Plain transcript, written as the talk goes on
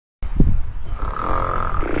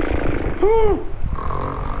Hello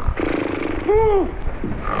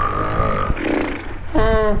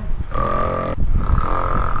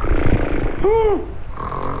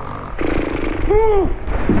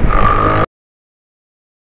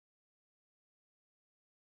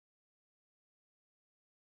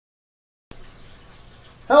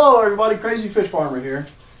everybody, Crazy Fish Farmer here.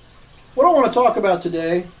 What I want to talk about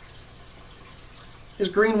today is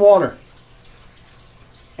green water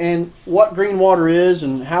and what green water is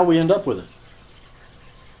and how we end up with it.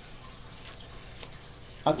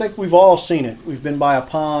 I think we've all seen it. We've been by a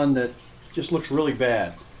pond that just looks really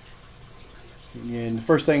bad. And the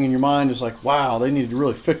first thing in your mind is like, wow, they need to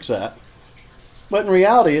really fix that. But in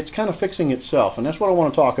reality, it's kind of fixing itself, and that's what I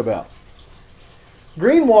want to talk about.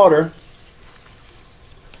 Green water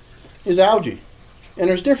is algae, and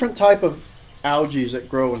there's different type of algae that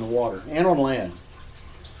grow in the water and on land.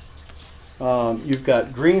 You've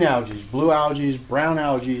got green algae, blue algae, brown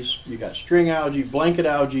algae, you've got string algae, blanket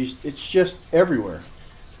algae. It's just everywhere.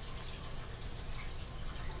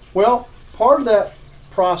 Well, part of that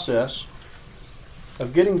process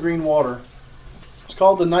of getting green water is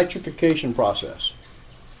called the nitrification process,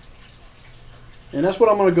 and that's what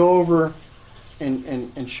I'm going to go over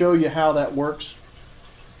and show you how that works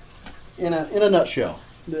in a nutshell.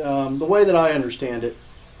 The way that I understand it,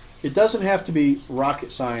 it doesn't have to be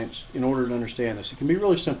rocket science in order to understand this. It can be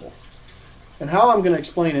really simple. And how I'm going to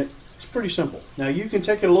explain it is pretty simple. Now you can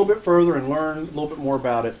take it a little bit further and learn a little bit more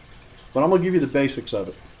about it, but I'm going to give you the basics of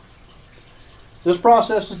it. This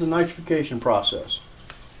process is the nitrification process.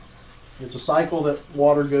 It's a cycle that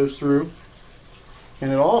water goes through,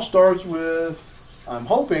 and it all starts with, I'm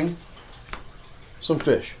hoping, some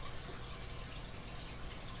fish.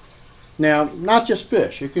 Now, not just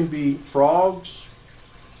fish. It can be frogs,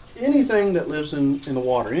 anything that lives in the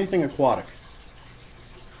water, anything aquatic.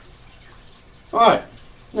 Alright,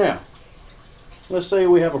 now, let's say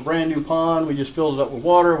we have a brand new pond, we just filled it up with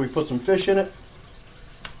water, we put some fish in it,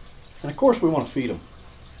 and of course we want to feed them.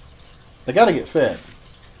 They got to get fed.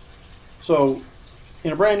 So,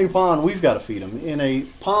 in a brand new pond, we've got to feed them. In a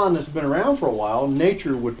pond that's been around for a while,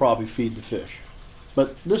 nature would probably feed the fish.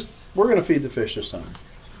 But we're going to feed the fish this time.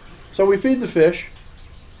 So we feed the fish.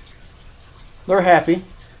 They're happy.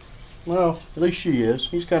 Well, at least she is.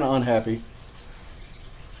 He's kind of unhappy.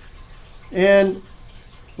 And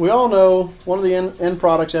we all know one of the end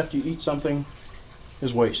products after you eat something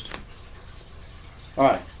is waste.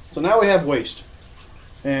 Alright, so now we have waste.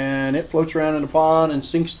 And it floats around in the pond and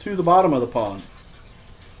sinks to the bottom of the pond,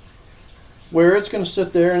 where it's going to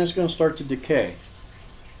sit there and it's going to start to decay.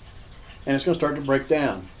 And it's going to start to break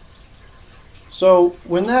down. So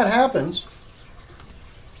when that happens,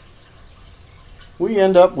 we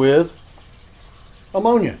end up with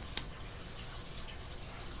ammonia.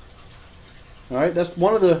 All right, that's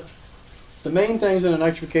one of the main things in the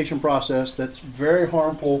nitrification process that's very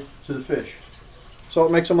harmful to the fish. So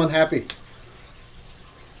it makes them unhappy.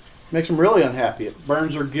 Makes them really unhappy. It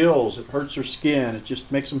burns their gills, it hurts their skin, it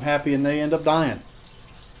just makes them happy and they end up dying.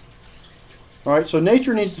 All right, so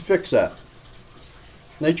nature needs to fix that.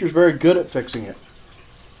 Nature's very good at fixing it.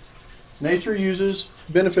 Nature uses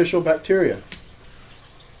beneficial bacteria.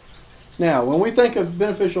 Now, when we think of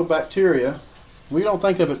beneficial bacteria, we don't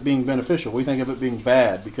think of it being beneficial. We think of it being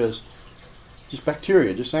bad because just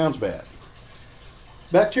bacteria just sounds bad.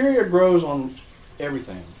 Bacteria grows on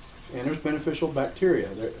everything, and there's beneficial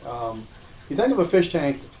bacteria. You think of a fish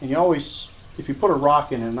tank, and you always, if you put a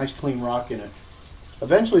rock in it, a nice clean rock in it,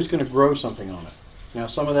 eventually it's going to grow something on it. Now,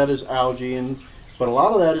 some of that is algae, but a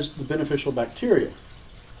lot of that is the beneficial bacteria.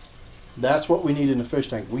 That's what we need in the fish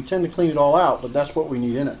tank. We tend to clean it all out, but that's what we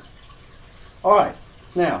need in it. All right,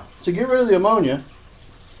 now, to get rid of the ammonia,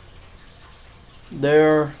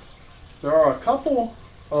 there are a couple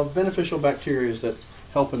of beneficial bacteria that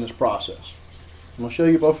help in this process. I'm going to show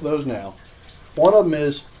you both of those now. One of them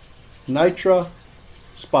is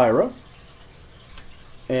Nitrification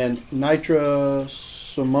and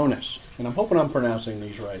Nitrification, and I'm hoping I'm pronouncing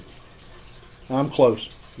these right. I'm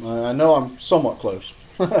close. I know I'm somewhat close.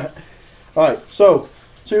 Alright, so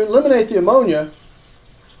to eliminate the ammonia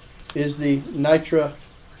is the Nitrification.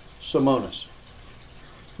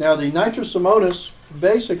 Now the Nitrification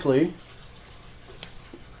basically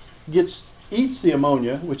eats the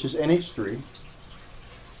ammonia, which is NH3.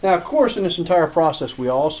 Now of course in this entire process we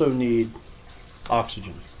also need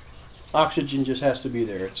oxygen. Oxygen just has to be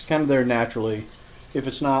there. It's kind of there naturally. If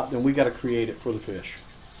it's not, then we got to create it for the fish.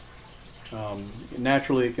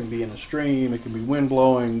 Naturally it can be in a stream, it can be wind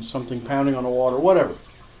blowing, something pounding on the water, whatever.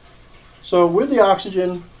 So with the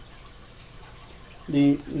oxygen,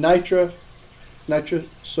 the Nitrification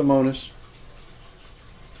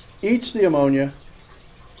eats the ammonia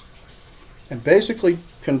and basically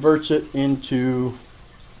converts it into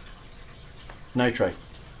nitrite.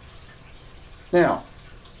 Now,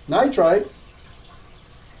 nitrite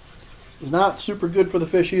is not super good for the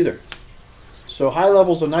fish either. So high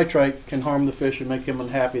levels of nitrite can harm the fish and make him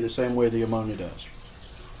unhappy the same way the ammonia does.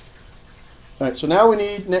 All right, so now we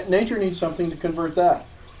need, nature needs something to convert that.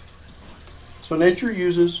 So nature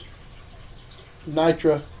uses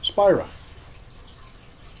Nitrispira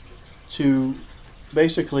to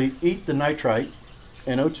basically eat the nitrite,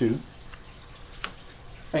 NO2,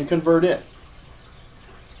 and convert it.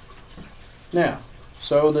 Now,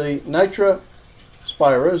 so the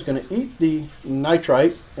Nitrispira is going to eat the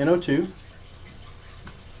nitrite, NO2,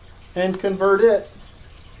 and convert it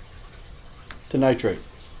to nitrate.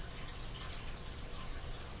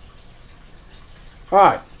 All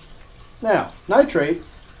right. Now, nitrate,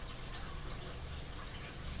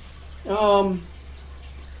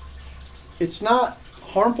 it's not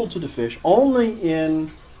harmful to the fish only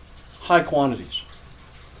in high quantities.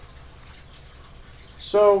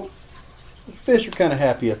 So, the fish are kind of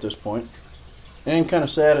happy at this point and kind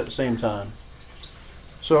of sad at the same time.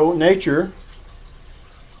 So, nature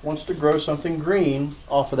wants to grow something green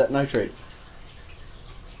off of that nitrate.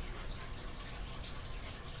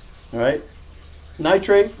 All right.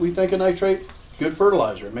 Nitrate, we think of nitrate, good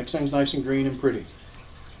fertilizer. It makes things nice and green and pretty.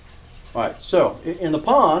 All right, so in the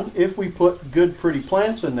pond, if we put good, pretty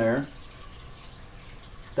plants in there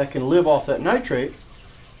that can live off that nitrate,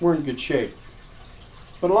 we're in good shape.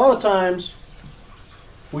 But a lot of times,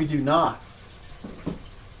 we do not.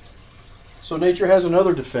 So nature has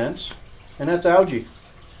another defense, and that's algae.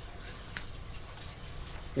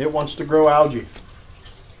 It wants to grow algae.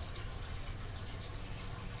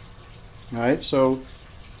 All right, so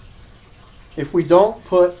if we don't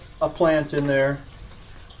put a plant in there,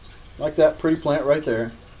 like that pretty plant right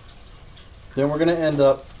there, then we're going to end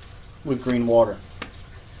up with green water.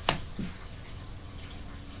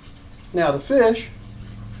 Now the fish,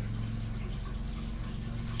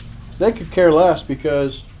 they could care less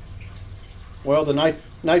because, well, the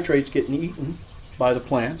nitrate's getting eaten by the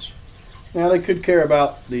plants. Now they could care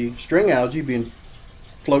about the string algae being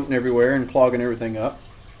floating everywhere and clogging everything up.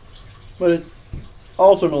 But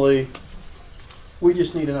ultimately, we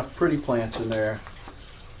just need enough pretty plants in there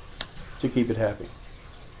to keep it happy.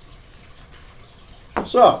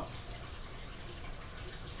 So,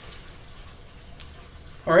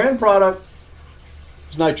 our end product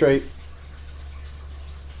is nitrate.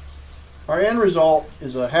 Our end result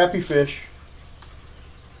is a happy fish,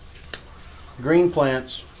 green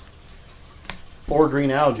plants, or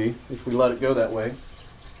green algae, if we let it go that way.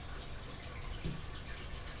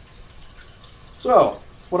 So,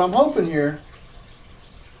 what I'm hoping here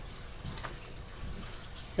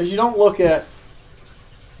is you don't look at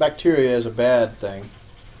bacteria as a bad thing,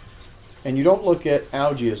 and you don't look at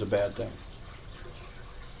algae as a bad thing,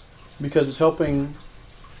 because it's helping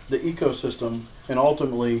the ecosystem and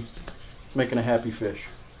ultimately making a happy fish.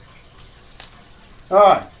 All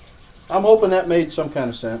right, I'm hoping that made some kind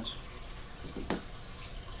of sense,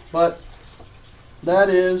 but that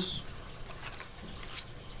is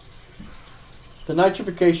the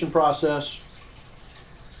nitrification process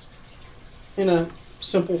in a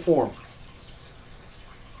simple form.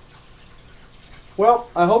 Well,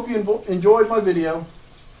 I hope you enjoyed my video.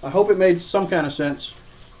 I hope it made some kind of sense,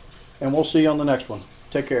 and we'll see you on the next one.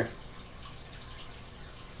 Take care.